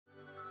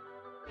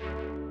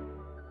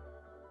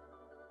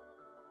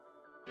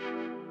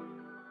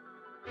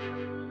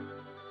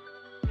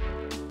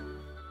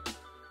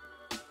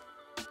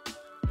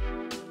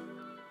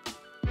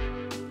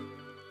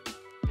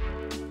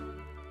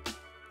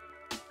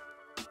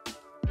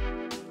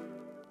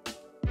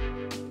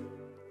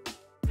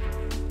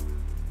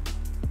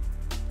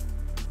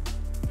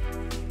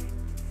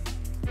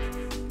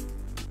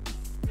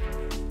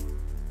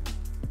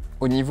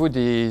Au niveau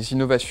des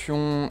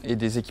innovations et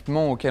des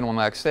équipements auxquels on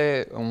a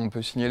accès, on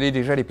peut signaler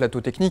déjà les plateaux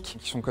techniques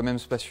qui sont quand même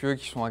spacieux,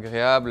 qui sont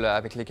agréables,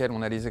 avec lesquels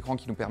on a les écrans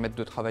qui nous permettent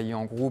de travailler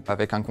en groupe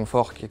avec un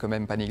confort qui est quand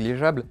même pas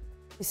négligeable.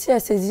 Ici à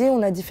CESI,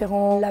 on a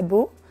différents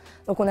labos.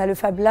 Donc on a le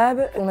Fab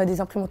Lab, on a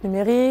des imprimantes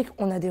numériques,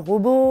 on a des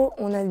robots,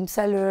 on a une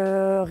salle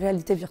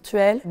réalité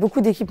virtuelle.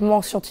 Beaucoup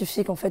d'équipements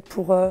scientifiques en fait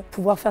pour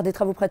pouvoir faire des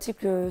travaux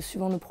pratiques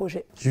suivant nos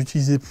projets. J'ai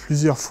utilisé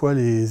plusieurs fois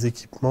les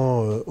équipements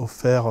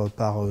offerts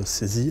par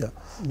CESI,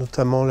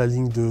 notamment la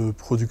ligne de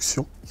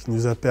production qui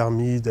nous a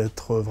permis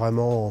d'être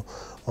vraiment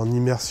en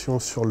immersion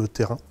sur le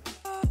terrain.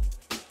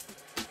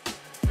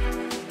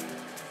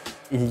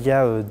 Il y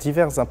a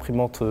diverses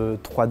imprimantes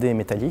 3D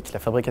métalliques, la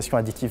fabrication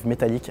additive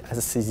métallique à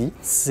CESI.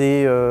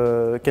 C'est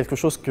quelque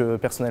chose que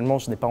personnellement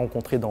je n'ai pas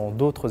rencontré dans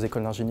d'autres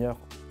écoles d'ingénieurs.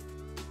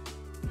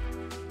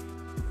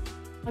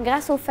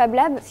 Grâce au Fab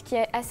Lab, ce qui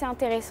est assez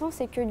intéressant,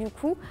 c'est que du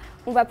coup,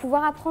 on va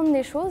pouvoir apprendre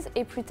des choses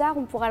et plus tard,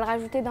 on pourra le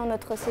rajouter dans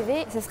notre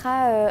CV. Ce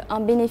sera un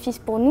bénéfice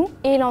pour nous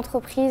et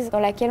l'entreprise dans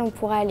laquelle on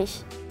pourra aller.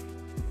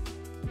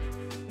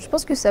 Je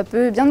pense que ça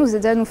peut bien nous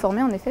aider à nous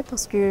former en effet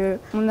parce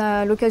qu'on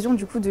a l'occasion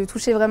du coup de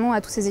toucher vraiment à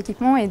tous ces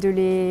équipements et de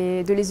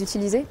les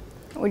utiliser.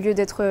 Au lieu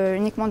d'être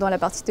uniquement dans la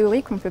partie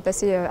théorique, on peut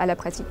passer à la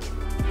pratique.